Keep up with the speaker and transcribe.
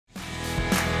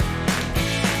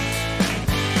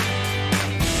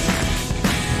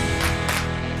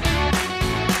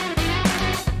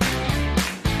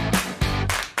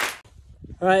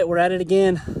All right, we're at it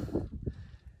again.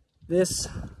 This,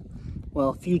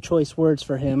 well, few choice words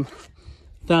for him.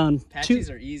 Found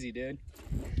Patchies are easy, dude.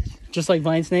 Just like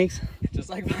vine snakes?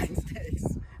 Just like vine snakes.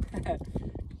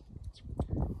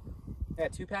 Yeah,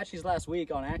 2 patchies last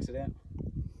week on accident.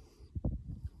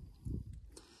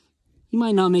 You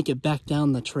might not make it back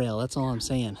down the trail, that's all I'm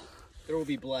saying. There will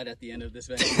be blood at the end of this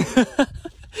video.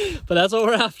 But that's what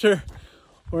we're after.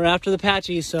 We're after the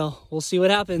patchies, so we'll see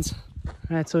what happens.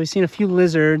 All right, so we've seen a few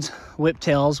lizards,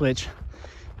 whiptails, which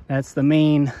that's the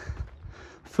main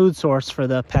food source for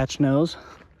the patch nose.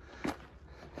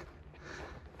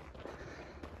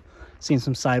 Seen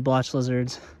some side blotch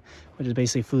lizards, which is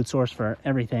basically food source for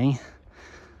everything.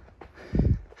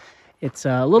 It's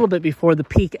a little bit before the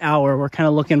peak hour. We're kind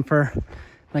of looking for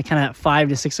like kind of at 5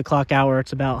 to 6 o'clock hour.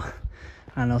 It's about,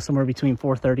 I don't know, somewhere between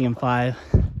 4:30 and 5.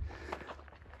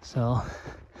 So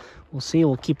we'll see.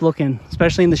 We'll keep looking,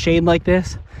 especially in the shade like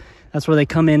this. That's where they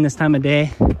come in this time of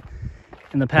day.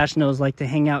 And the patch nose like to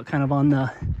hang out kind of on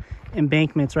the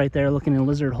embankments right there, looking in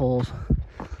lizard holes.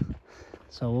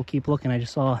 So we'll keep looking. I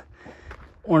just saw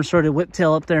orange-throated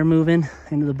whiptail up there moving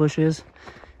into the bushes.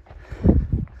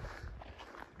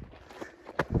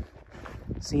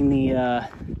 Seen the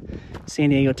San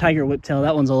Diego tiger whiptail.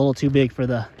 That one's a little too big for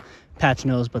the patch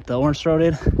nose, but the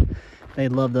orange-throated, they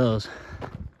love those.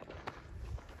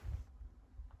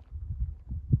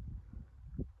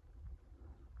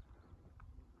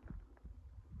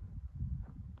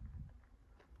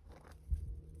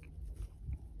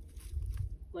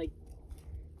 Like,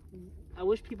 I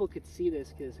wish people could see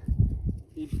this because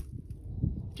he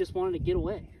just wanted to get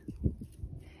away.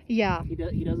 Yeah. He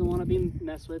doesn't want to be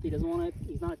messed with. He doesn't want to.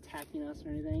 He's not attacking us or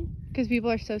anything. Because people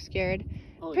are so scared.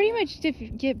 Oh, Pretty yeah. much, if you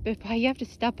get bit by, you have to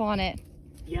step on it.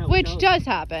 Yeah. Which does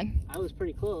happen. I was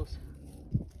pretty close.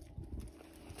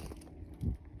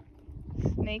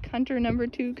 Snake hunter number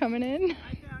 2 coming in.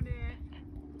 I found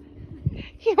it.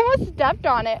 He almost stepped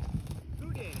on it.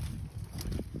 Who did?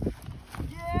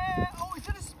 Yeah. Oh, is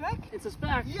it a speck? It's a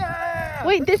speck. Yeah.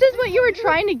 Wait, this is what you were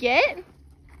trying to get?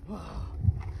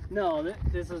 No,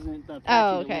 this isn't the patchy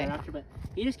Oh, that okay. we're after, but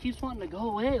he just keeps wanting to go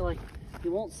away. Like, he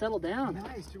won't settle down.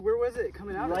 Nice, dude. Where was it?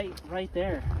 Coming out? Right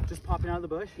there. Just popping out of the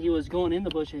bush? He was going in the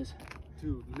bushes.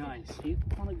 Dude, nice. If you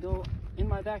want to go in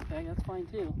my backpack, that's fine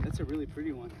too. That's a really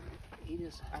pretty one. He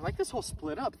just I like this whole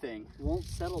split up thing. won't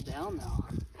settle down though.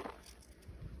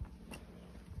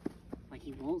 Like,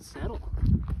 he won't settle.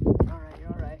 All right,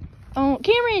 you're all right. Oh,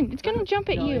 Cameron, it's gonna jump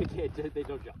at No, you. they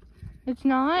don't jump. It's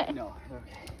not? No,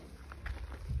 okay.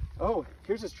 Oh,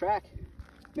 here's his track.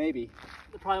 Maybe.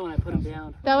 Probably when I put him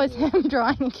down. That was him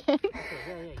drawing again.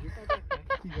 Yeah, use my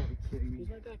backpack. You gotta be kidding me. Use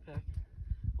my backpack.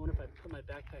 I wonder if I put my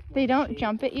backpack more They in the don't shade.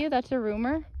 jump at you? That's a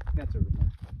rumor? That's a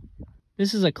rumor.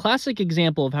 This is a classic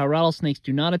example of how rattlesnakes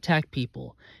do not attack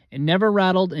people. It never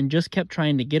rattled and just kept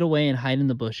trying to get away and hide in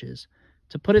the bushes.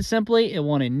 To put it simply, it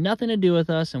wanted nothing to do with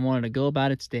us and wanted to go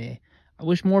about its day. I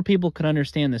wish more people could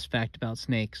understand this fact about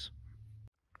snakes.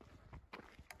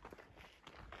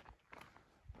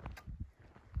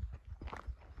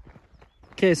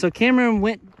 Okay, so Cameron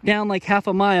went down like half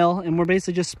a mile and we're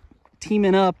basically just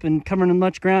teaming up and covering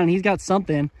much ground. He's got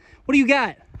something. What do you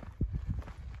got?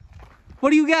 What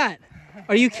do you got?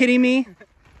 Are you kidding me?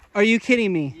 Are you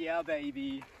kidding me? Yeah,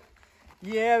 baby.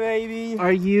 Yeah, baby.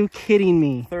 Are you kidding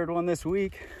me? 3rd one this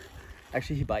week.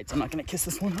 Actually, he bites. I'm not gonna kiss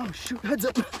this one. Oh shoot, heads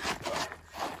up.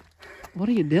 What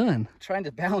are you doing? Trying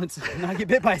to balance and not get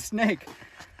bit by a snake.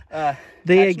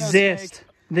 They exist.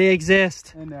 They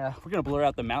exist. And we're gonna blur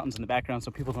out the mountains in the background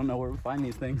so people don't know where we find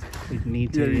these things. We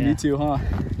need Yeah, to. you Yeah. need to, huh?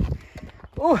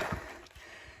 Oh,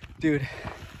 dude.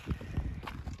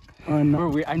 I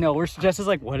know, we're just as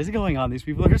like, what is going on? These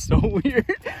people are so weird.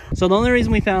 So the only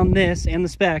reason we found this and the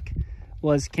speck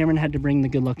was Cameron had to bring the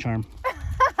good luck charm.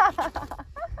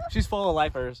 She's full of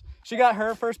lifers. She got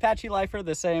her first patchy lifer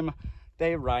the same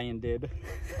day Ryan did.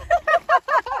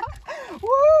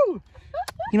 Woo!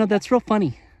 You know, that's real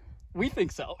funny. We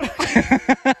think so.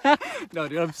 No,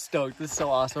 dude, I'm stoked. This is so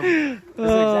awesome. This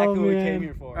is exactly what we came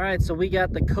here for. All right, so we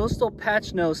got the coastal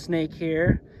patch nose snake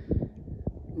here.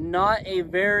 Not a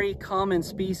very common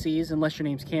species, unless your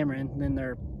name's Cameron. Then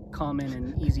they're common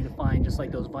and easy to find, just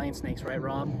like those vine snakes, right,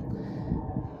 Rob?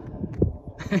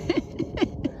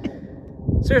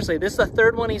 Seriously, this is the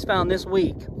 3rd one he's found this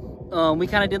week. We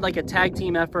kind of did like a tag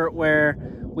team effort where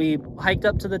we hiked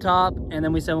up to the top, and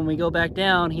then we said when we go back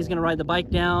down, he's gonna ride the bike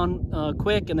down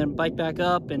quick and then bike back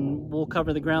up, and we'll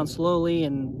cover the ground slowly,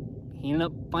 and he ended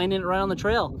up finding it right on the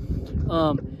trail.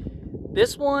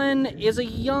 This one is a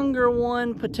younger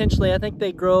one, potentially. I think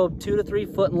they grow 2 to 3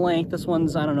 foot in length. This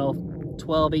one's, I don't know,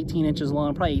 12, 18 inches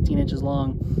long, probably 18 inches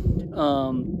long.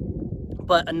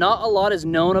 but not a lot is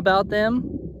known about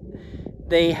them.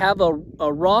 They have a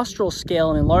rostral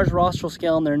scale, an enlarged rostral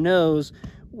scale in their nose,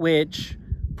 which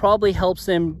probably helps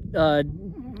them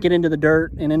get into the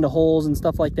dirt and into holes and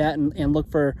stuff like that, and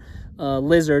look for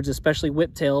lizards, especially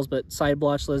whiptails, but side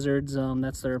blotch lizards,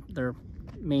 that's their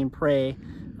main prey,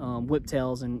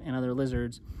 whiptails and other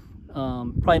lizards,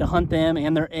 probably to hunt them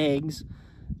and their eggs.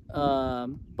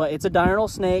 But it's a diurnal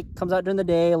snake, comes out during the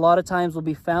day. A lot of times will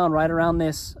be found right around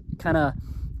this kind of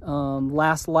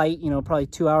last light, you know, probably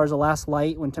 2 hours of last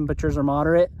light when temperatures are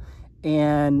moderate.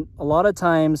 And a lot of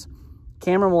times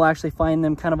Cameron will actually find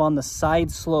them kind of on the side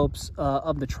slopes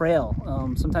of the trail,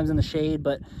 sometimes in the shade,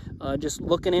 but just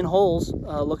looking in holes,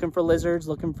 looking for lizards,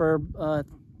 looking for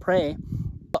prey.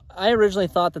 I originally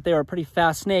thought that they were a pretty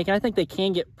fast snake, and I think they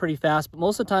can get pretty fast, but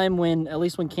most of the time, at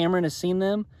least when Cameron has seen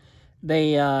them,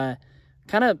 they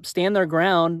kind of stand their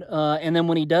ground, and then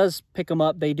when he does pick them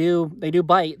up, they do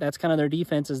bite. That's kind of their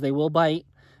defense, is they will bite.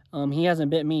 He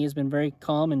hasn't bit me. He's been very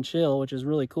calm and chill, which is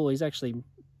really cool. He's actually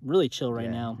really chill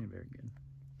right now. Very good.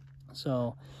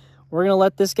 So we're gonna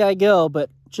let this guy go, but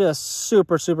just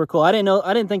super cool. I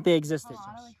didn't think they existed.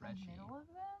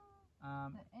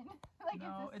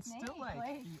 No, it's still like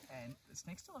the end. The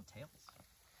snakes still have tails.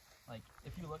 Like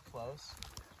if you look close,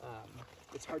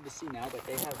 it's hard to see now, but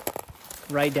they have.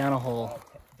 Right down a hole.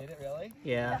 Did it really?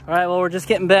 Yeah. All right. Well, we're just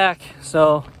getting back.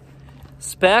 So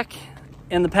Speck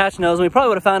and the patch nose. We probably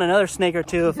would have found another snake or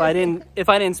two if I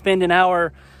didn't spend an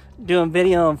hour doing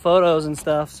video and photos and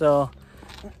stuff. So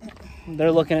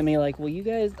they're looking at me like, well, you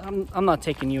guys, I'm not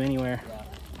taking you anywhere. Yeah.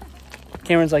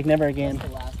 Cameron's like, never again. That's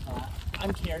the last time.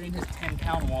 I'm carrying his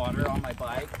 10-pound water on my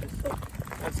bike.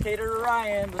 Let's cater to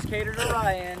Ryan. Let's cater to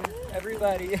Ryan.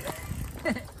 Everybody.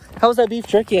 How was that beef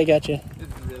jerky I got you?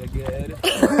 It's really good.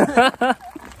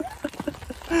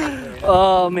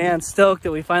 Oh man, stoked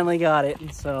that we finally got it.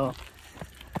 So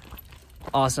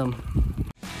awesome.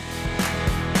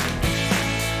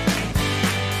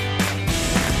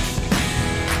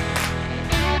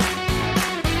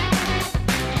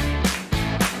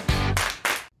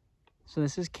 So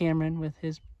this is Cameron with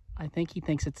his, I think he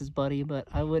thinks it's his buddy, but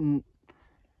I will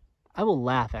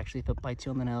laugh actually if it bites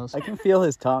you on the nose. I can feel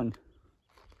his tongue.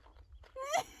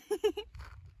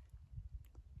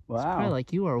 Wow. It's probably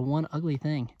like, you are one ugly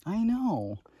thing. I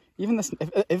know. Even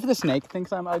if the snake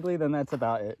thinks I'm ugly, then that's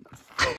about it.